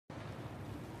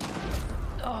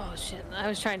Oh shit! I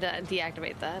was trying to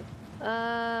deactivate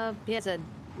that. He has a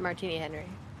Martini Henry.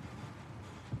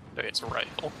 It's a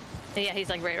rifle. Yeah, he's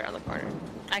like right around the corner.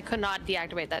 I could not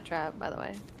deactivate that trap, by the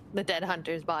way. The dead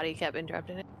hunter's body kept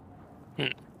interrupting it.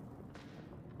 Get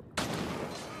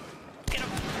him!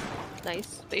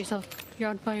 Nice. But yourself, you're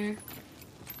on fire.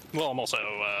 Well, I'm also,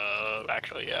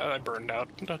 actually, yeah, I burned out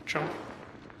a chunk.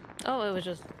 Oh, it was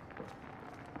just...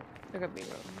 There could be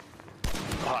room.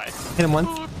 Hi. Hit him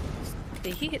once.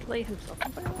 Did he lay himself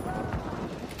on fire?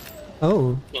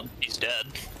 Oh. Well, he's dead.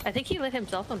 I think he lit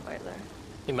himself on fire there.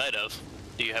 He might have.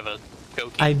 Do you have a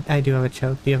choke? I do have a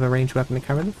choke. Do you have a ranged weapon to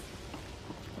cover this?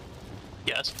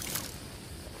 Yes.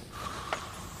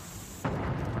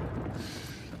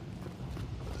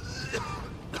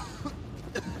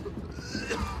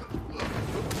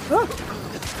 Oh.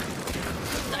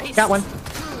 Nice. Got one.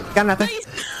 Got nothing. Nice.